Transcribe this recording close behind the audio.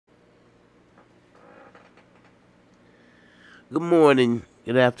Good morning,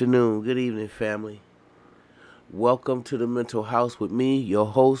 good afternoon, good evening, family. Welcome to the Mental House with me, your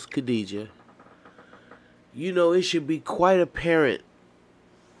host, Khadija. You know, it should be quite apparent,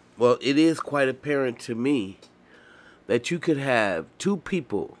 well, it is quite apparent to me that you could have two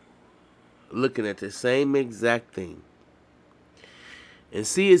people looking at the same exact thing and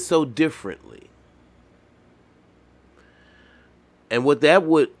see it so differently. And what that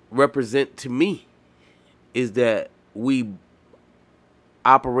would represent to me is that we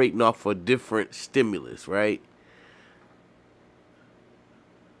operating off a different stimulus, right?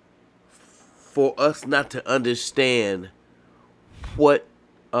 For us not to understand what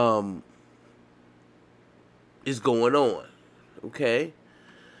um, is going on, okay?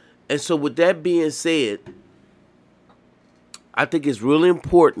 And so, with that being said, I think it's really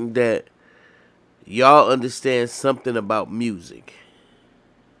important that y'all understand something about music.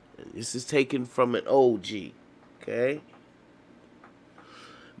 This is taken from an OG, okay?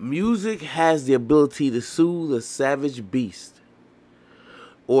 Music has the ability to soothe a savage beast,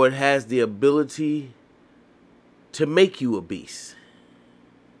 or it has the ability to make you a beast.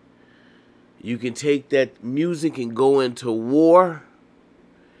 You can take that music and go into war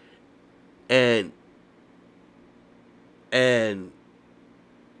and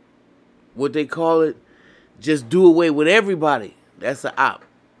what they call it, just do away with everybody. That's an op.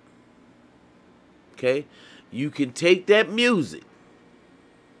 Okay? You can take that music,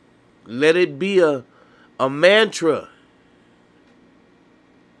 let it be a mantra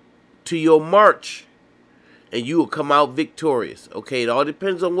to your march, and you will come out victorious. Okay, it all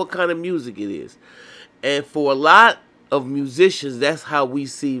depends on what kind of music it is. And for a lot of musicians, that's how we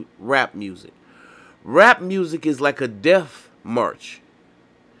see rap music. Rap music is like a death march.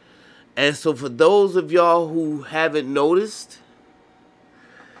 And so for those of y'all who haven't noticed,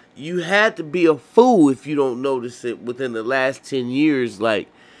 you had to be a fool if you don't notice it within the last 10 years, like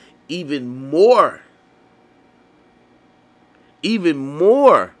even more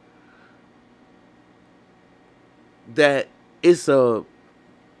that it's a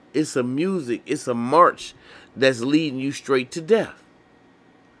music, it's a march that's leading you straight to death.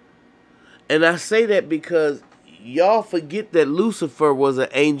 And I say that because y'all forget that Lucifer was an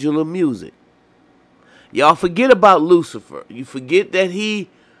angel of music. Y'all forget about Lucifer. You forget that he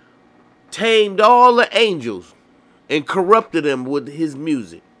tamed all the angels and corrupted them with his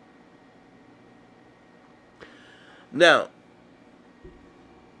music. Now,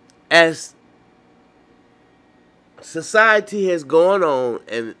 as society has gone on,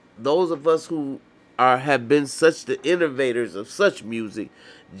 and those of us who have been such the innovators of such music,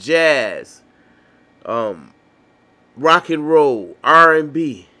 jazz, rock and roll,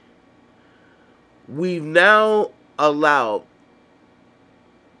 R&B, we've now allowed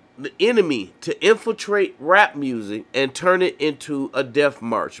the enemy to infiltrate rap music and turn it into a death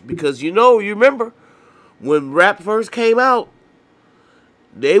march. Because you remember when rap first came out,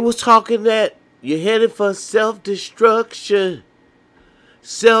 they was talking that you're headed for self-destruction.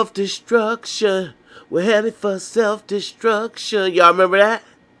 Self-destruction. We're headed for self-destruction. Y'all remember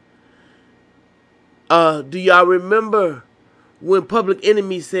that? Do y'all remember when Public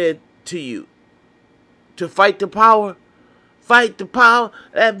Enemy said to you to fight the power? Fight the power.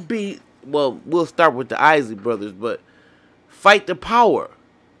 That beat, well, we'll start with the Isley Brothers, but fight the power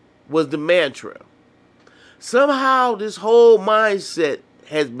was the mantra. Somehow this whole mindset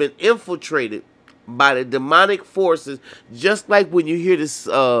has been infiltrated by the demonic forces, just like when you hear this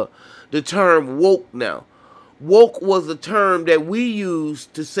the term woke now. Woke was a term that we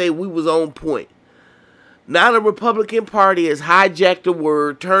used to say we was on point. Now the Republican Party has hijacked the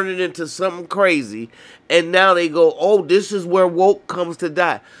word, turned it into something crazy, and now they go, oh, this is where woke comes to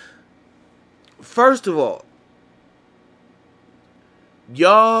die. First of all,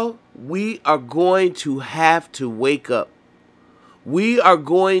 y'all, we are going to have to wake up. We are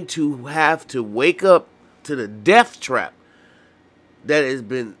going to have to wake up to the death trap that has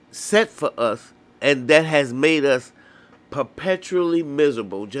been set for us and that has made us perpetually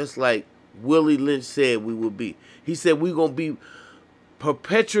miserable, just like Willie Lynch said we would be. He said we're going to be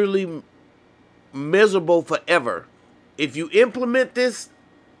perpetually miserable forever if you implement this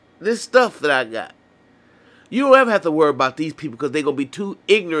stuff that I got. You don't ever have to worry about these people because they're going to be too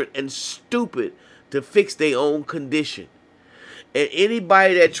ignorant and stupid to fix their own condition. And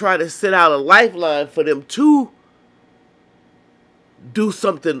anybody that try to set out a lifeline for them to do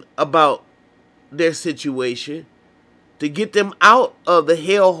something about their situation, to get them out of the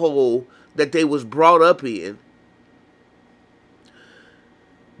hellhole that they was brought up in,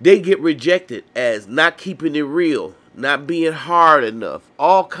 they get rejected as not keeping it real, not being hard enough,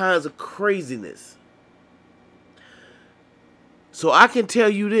 all kinds of craziness. So I can tell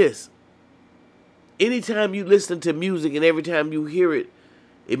you this. Anytime you listen to music and every time you hear it,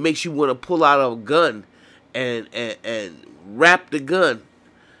 it makes you want to pull out a gun and wrap the gun.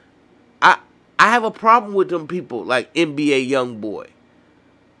 I I have a problem with them people like NBA YoungBoy.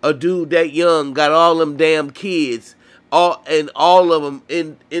 A dude that young got all them damn kids, all of them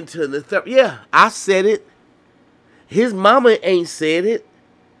into the yeah. I said it. His mama ain't said it.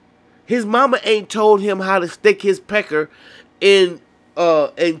 His mama ain't told him how to stick his pecker in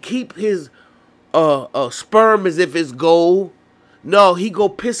and keep his sperm as if it's gold. No, he go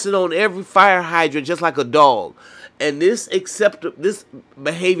pissing on every fire hydrant just like a dog. And this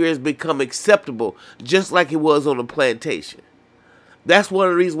behavior has become acceptable just like it was on the plantation. That's one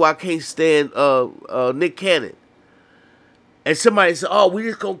of the reasons why I can't stand Nick Cannon. And somebody said, "Oh, we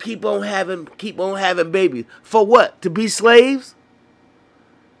just gonna keep on having babies for what? To be slaves?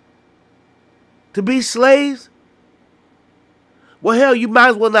 To be slaves? Well, hell, you might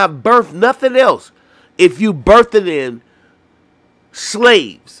as well not birth nothing else if you birthing in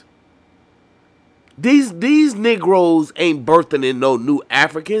slaves. These Negroes ain't birthing in no new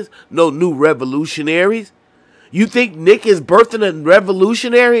Africans, no new revolutionaries. You think Nick is birthing a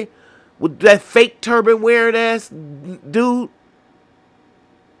revolutionary with that fake turban wearing ass dude?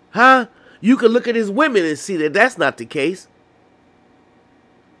 Huh? You can look at his women and see that that's not the case.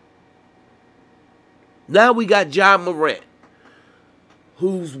 Now we got John Morant,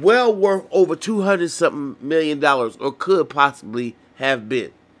 who's well worth over $200-something million, or could possibly have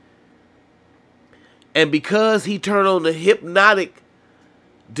been. And because he turned on the hypnotic,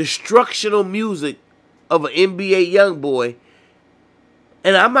 destructional music of an NBA YoungBoy,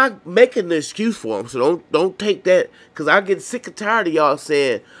 and I'm not making an excuse for him, so don't take that, because I get sick and tired of y'all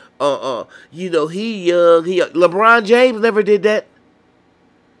saying, he young, LeBron James never did that.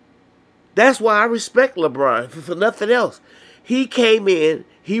 That's why I respect LeBron, for nothing else. He came in,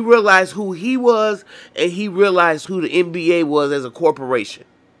 he realized who he was, and he realized who the NBA was as a corporation.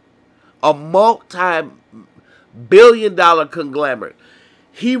 A multi-billion-dollar conglomerate.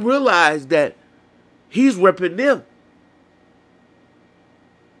 He realized that he's repping them.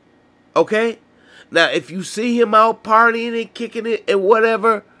 Okay? Now, if you see him out partying and kicking it and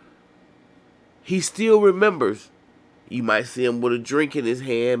whatever, he still remembers. You might see him with a drink in his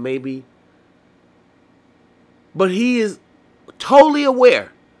hand, maybe. But he is totally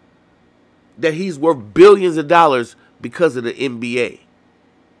aware that he's worth billions of dollars because of the NBA.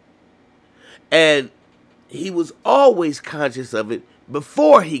 And he was always conscious of it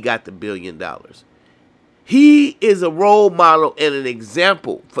before he got the $1 billion. He is a role model and an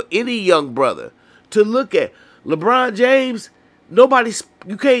example for any young brother to look at. LeBron James,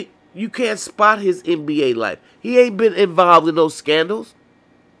 you can't spot his NBA life. He ain't been involved in those scandals.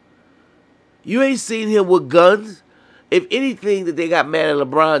 You ain't seen him with guns. If anything that they got mad at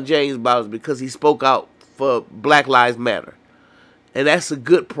LeBron James about is because he spoke out for Black Lives Matter. And that's a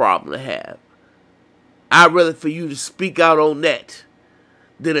good problem to have. I'd rather for you to speak out on that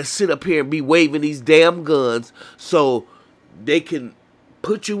than to sit up here and be waving these damn guns so they can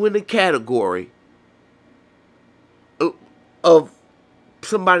put you in the category of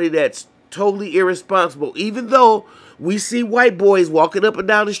somebody that's totally irresponsible. Even though we see white boys walking up and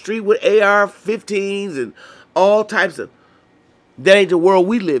down the street with AR-15s and all types of... That ain't the world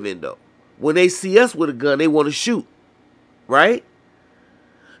we live in, though. When they see us with a gun, they want to shoot. Right?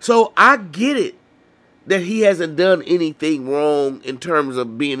 So I get it that he hasn't done anything wrong in terms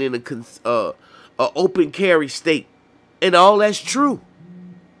of being in a open carry state. And all that's true.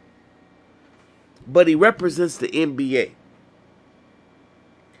 But he represents the NBA.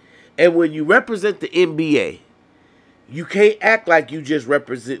 And when you represent the NBA, you can't act like you just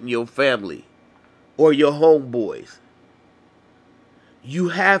representing your family or your homeboys. You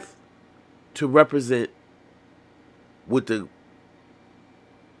have to represent with the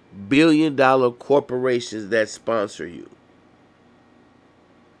billion-dollar corporations that sponsor you.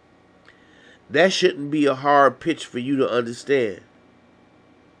 That shouldn't be a hard pitch for you to understand.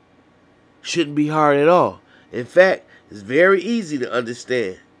 Shouldn't be hard at all. In fact, it's very easy to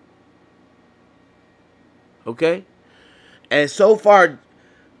understand. Okay? And so far,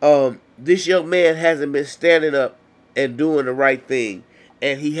 this young man hasn't been standing up and doing the right thing.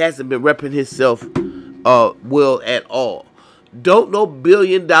 And he hasn't been repping himself well at all. Don't no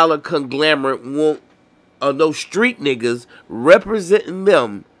billion-dollar conglomerate want no street niggas representing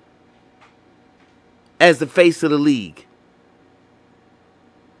them as the face of the league.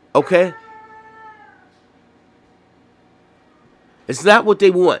 Okay? It's not what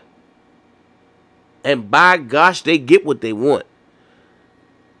they want. And by gosh, they get what they want.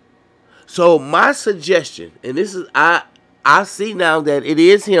 So my suggestion, and this is I see now that it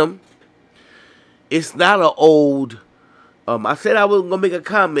is him. It's not an old. I said I wasn't gonna make a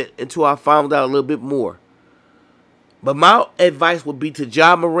comment until I found out a little bit more. But my advice would be to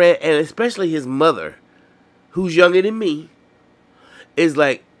Ja Morant, and especially his mother, who's younger than me, is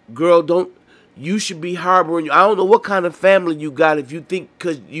like, girl, don't. You should be harboring. I don't know what kind of family you got if you think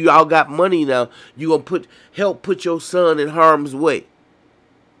because you all got money now, you gonna help put your son in harm's way.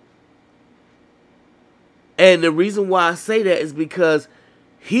 And the reason why I say that is because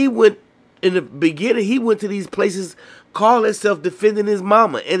he went in the beginning. He went to these places, call himself defending his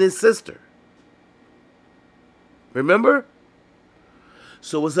mama and his sister. Remember?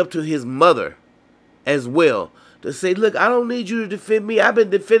 So it's up to his mother as well to say, look, I don't need you to defend me. I've been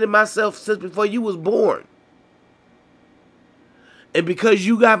defending myself since before you was born. And because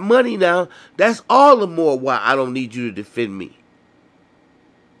you got money now, that's all the more why I don't need you to defend me.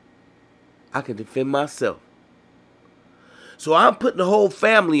 I can defend myself. So I'm putting the whole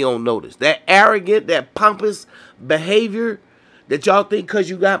family on notice. That arrogant, that pompous behavior that y'all think because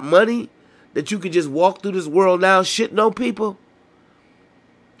you got money, that you can just walk through this world now shitting on people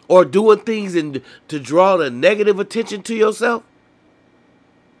or doing things to draw the negative attention to yourself,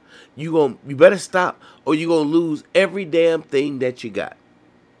 you better stop or you're going to lose every damn thing that you got.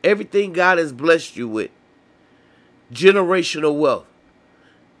 Everything God has blessed you with. Generational wealth.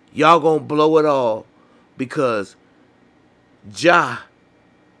 Y'all going to blow it all because Ja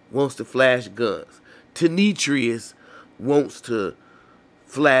wants to flash guns. Demetrius wants to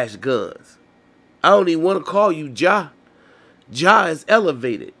flash guns. I don't even want to call you Ja. Ja is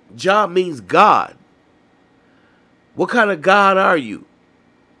elevated. Ja means God. What kind of God are you?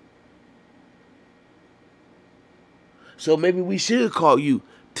 So maybe we should call you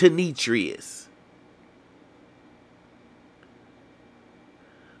Demetrius.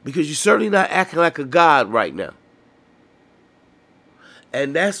 Because you're certainly not acting like a God right now.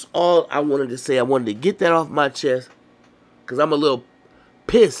 And that's all I wanted to say. I wanted to get that off my chest because I'm a little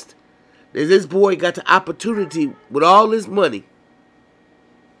pissed that this boy got the opportunity with all this money.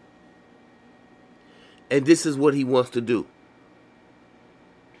 And this is what he wants to do.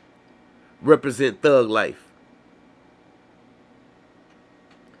 Represent thug life.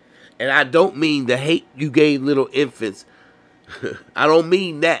 And I don't mean the hate you gave little infants. I don't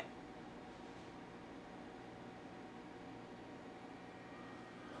mean that.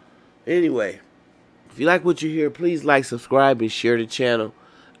 Anyway, if you like what you hear, please like, subscribe, and share the channel.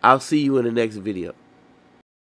 I'll see you in the next video.